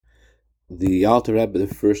the Alter Rebbe, the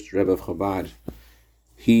first Rebbe of Chabad,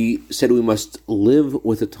 he said we must live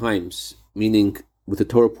with the times, meaning with the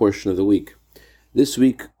Torah portion of the week. This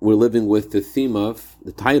week we're living with the theme of,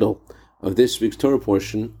 the title of this week's Torah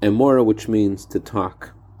portion, Emora, which means to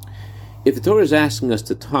talk. If the Torah is asking us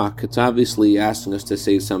to talk, it's obviously asking us to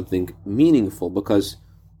say something meaningful, because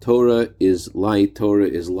Torah is light, Torah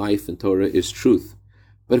is life, and Torah is truth.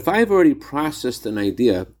 But if I've already processed an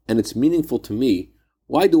idea and it's meaningful to me,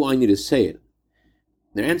 why do I need to say it?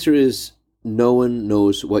 The answer is, no one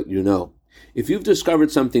knows what you know. If you've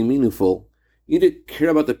discovered something meaningful, you need to care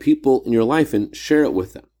about the people in your life and share it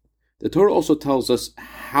with them. The Torah also tells us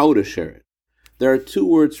how to share it. There are two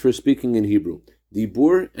words for speaking in Hebrew,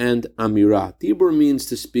 dibur and amirah. Dibur means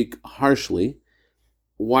to speak harshly,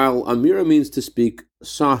 while amirah means to speak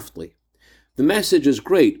softly. The message is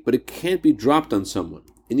great, but it can't be dropped on someone.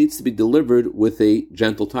 It needs to be delivered with a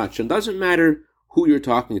gentle touch. And it doesn't matter who you're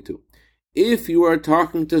talking to. If you are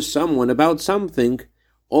talking to someone about something,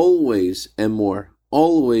 always and more,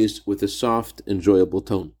 always with a soft, enjoyable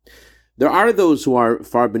tone. There are those who are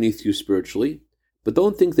far beneath you spiritually, but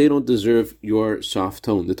don't think they don't deserve your soft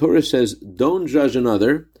tone. The Torah says, don't judge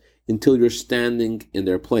another until you're standing in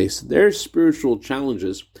their place. Their spiritual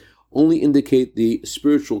challenges only indicate the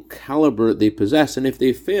spiritual caliber they possess, and if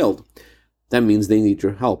they failed, that means they need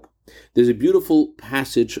your help. There's a beautiful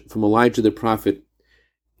passage from Elijah the prophet.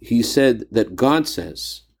 He said that God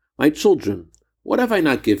says, "My children, what have I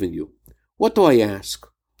not given you? What do I ask?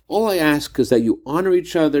 All I ask is that you honor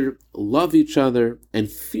each other, love each other, and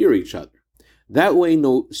fear each other. That way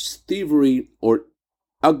no thievery or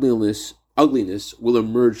ugliness will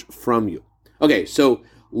emerge from you." Okay, so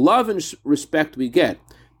love and respect we get,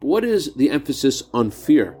 but what is the emphasis on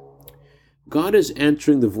fear? God is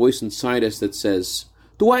answering the voice inside us that says,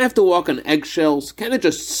 do I have to walk on eggshells? Can't I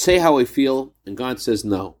just say how I feel? And God says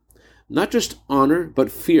no. Not just honor,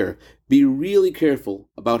 but fear. Be really careful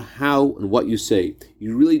about how and what you say.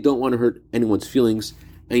 You really don't want to hurt anyone's feelings,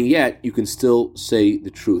 and yet you can still say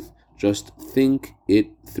the truth. Just think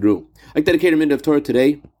it through. I dedicate a minute of Torah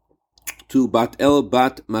today to Bat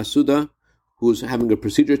Masuda, who's having a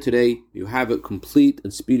procedure today. You have a complete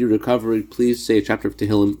and speedy recovery. Please say a chapter of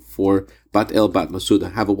Tehillim for Bat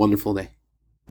Masuda. Have a wonderful day.